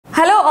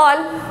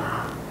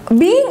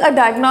Being a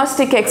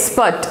diagnostic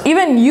expert,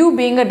 even you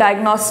being a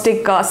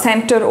diagnostic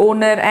center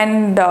owner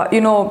and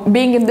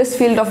being in this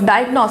field of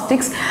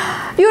diagnostics,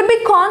 you would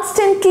be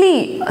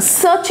constantly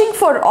searching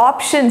for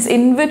options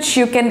in which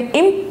you can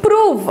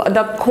improve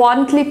the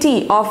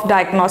quality of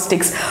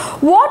diagnostics.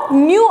 What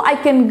new I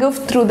can give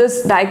through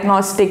this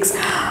diagnostics?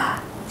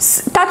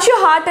 Touch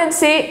your heart and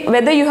say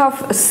whether you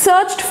have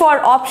searched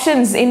for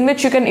options in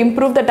which you can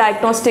improve the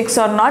diagnostics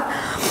or not.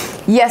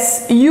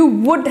 Yes, you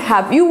would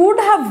have. You would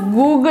have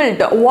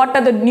Googled what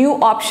are the new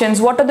options,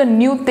 what are the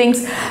new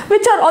things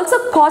which are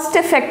also cost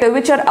effective,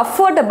 which are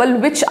affordable,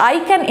 which I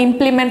can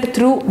implement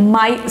through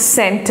my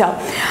center.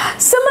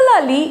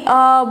 Similarly,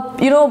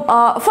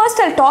 first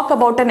I'll talk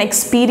about an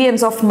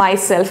experience of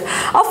myself.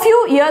 A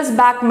few years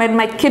back when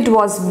my kid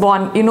was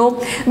born,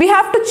 we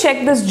have to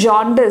check this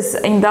jaundice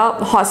in the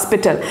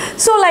hospital.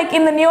 So like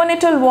in the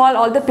neonatal ward,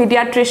 all the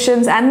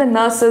pediatricians and the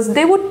nurses,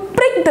 they would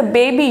prick the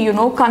baby,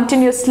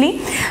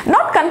 continuously.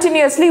 Not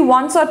continuously,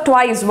 once or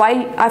twice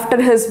while after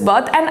his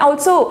birth, and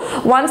also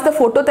once the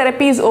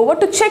phototherapy is over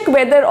to check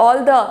whether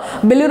all the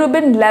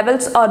bilirubin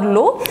levels are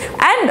low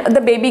and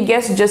the baby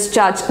gets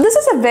discharged. This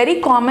is a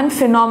very common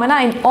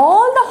phenomena in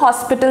all the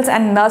hospitals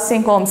and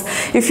nursing homes.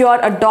 If you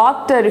are a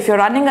doctor, if you're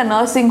running a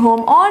nursing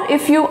home, or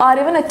if you are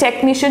even a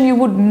technician, you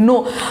would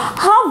know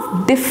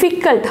how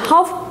difficult,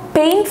 how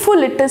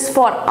painful it is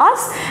for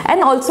us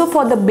and also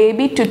for the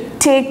baby to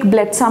take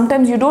blood.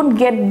 Sometimes you don't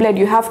get blood,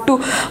 you have to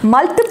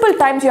multiple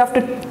times you have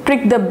to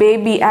prick the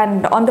baby,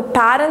 and on the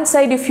parent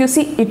side, if you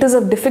see, it is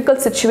a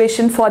difficult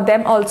situation for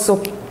them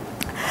also.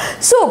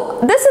 So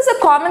this is a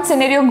common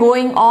scenario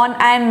going on,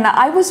 and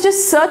I was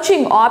just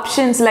searching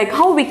options like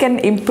how we can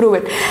improve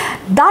it.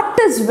 That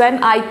is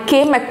when I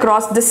came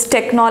across this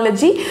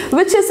technology,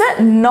 which is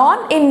a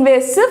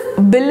non-invasive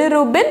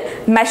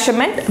bilirubin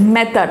measurement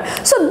method.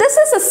 So this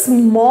is a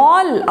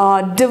small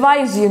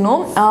device,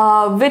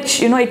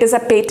 which it is a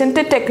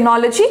patented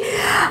technology.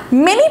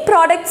 Many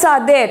products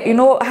are there,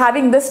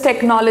 having this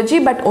technology,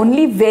 but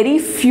only very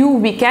few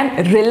we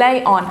can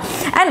rely on.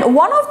 And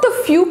one of the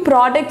few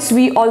products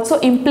we also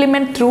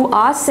implement through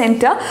our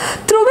center,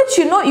 through which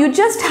you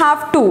just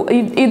have to,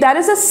 there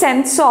is a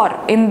sensor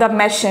in the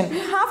machine. You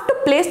have to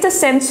place the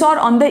sensor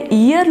on the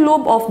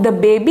earlobe of the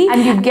baby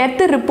and you get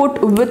the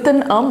report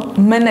within a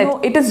minute.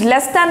 It is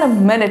less than a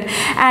minute,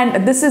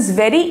 and this is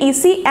very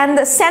easy, and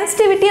the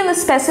sensitivity and the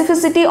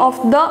specificity of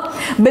the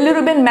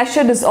bilirubin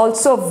measured is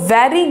also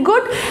very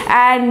good.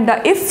 And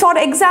if, for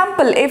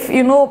example, if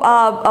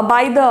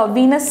by the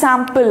venous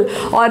sample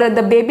or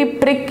the baby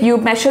prick you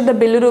measure the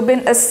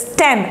bilirubin is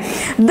 10,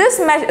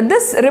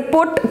 this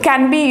report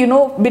can be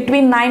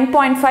between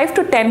 9.5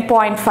 to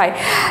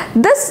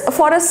 10.5. This,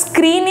 for a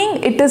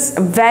screening, it is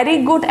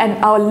very good, and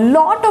a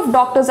lot of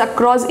doctors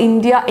across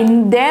India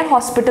in their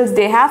hospitals,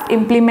 they have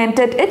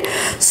implemented it.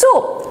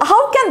 So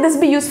how can this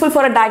be useful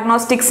for a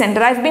diagnostic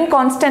center? I've been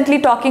constantly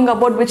talking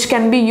about which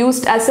can be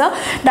used as a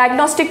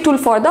diagnostic tool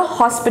for the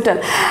hospital.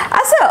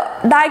 As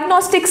a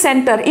diagnostic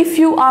center, if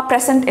you are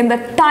present in the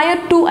tier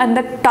 2 and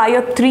the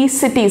tier 3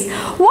 cities,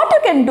 what you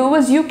can do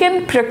is you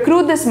can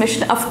procure this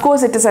machine. Of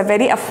course, it is a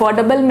very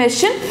affordable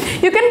machine.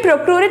 You can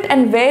procure it,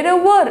 and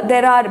wherever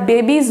there are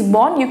babies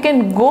born, you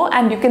can go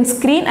and you can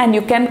screen and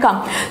you can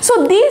come.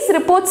 So these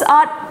reports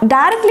are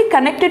directly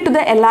connected to the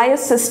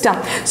LIS system.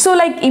 So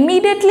like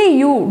immediately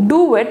you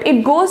do it,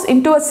 it goes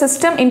into a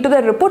system, into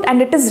the report,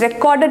 and it is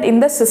recorded in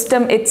the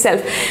system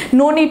itself.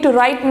 No need to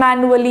write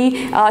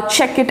manually,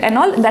 check it and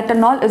all, that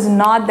and all is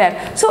not there.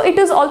 So it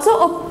is also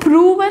a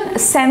proven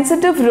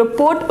sensitive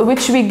report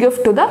which we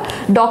give to the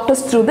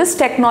doctors through this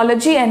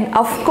technology. And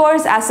of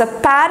course, as a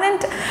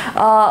parent,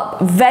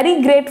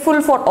 very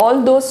grateful for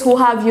all those who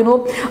have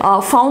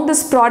found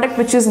this product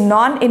which is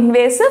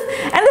non-invasive.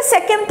 And the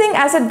second thing,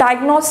 as a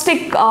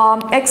diagnostic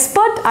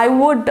expert, I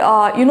would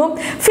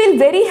feel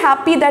very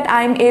happy that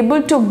I am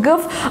able to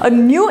give a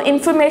new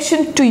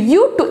information to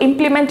you to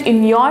implement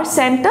in your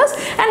centers.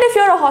 And if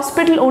you're a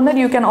hospital owner,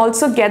 you can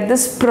also get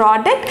this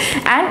product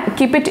and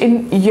keep it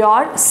in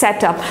your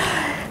setup.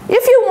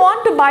 If you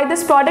want to buy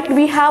this product,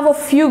 we have a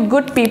few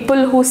good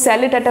people who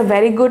sell it at a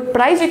very good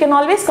price. You can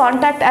always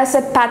contact us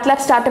at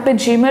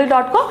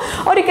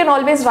pathlabstartup@gmail.com, or you can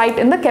always write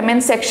in the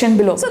comment section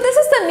below. So this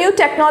is the new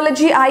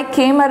technology I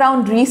came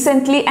around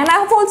recently, and I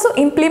have also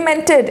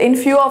implemented in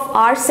few of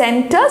our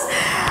centers.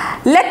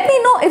 Let me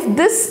know if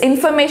this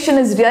information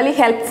is really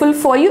helpful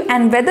for you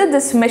and whether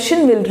this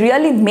machine will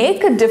really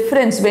make a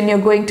difference when you're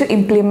going to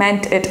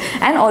implement it,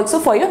 and also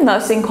for your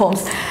nursing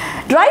homes.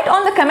 Write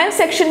on the comment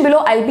section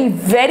below. I'll be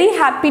very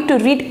happy to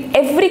read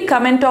every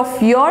comment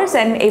of yours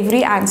and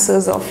every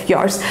answers of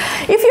yours.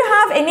 If you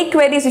have any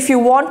queries, if you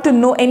want to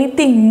know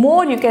anything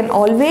more, you can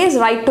always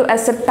write to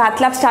us at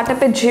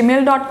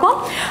pathlabstartup@gmail.com.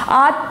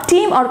 Our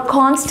team are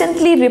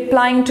constantly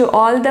replying to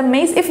all the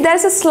mails. If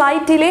there's a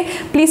slight delay,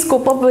 please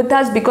cope up with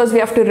us because we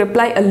have to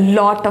reply a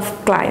lot of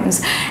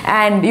clients.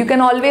 And you can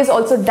always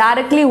also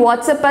directly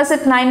WhatsApp us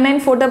at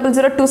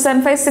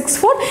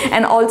 9940027564,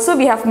 and also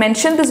we have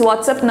mentioned this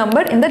WhatsApp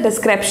number in the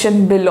description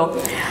below.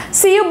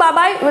 See you, bye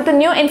bye, with a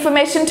new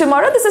information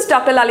tomorrow. This is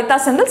Dr. Lalita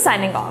Sandal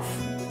signing off.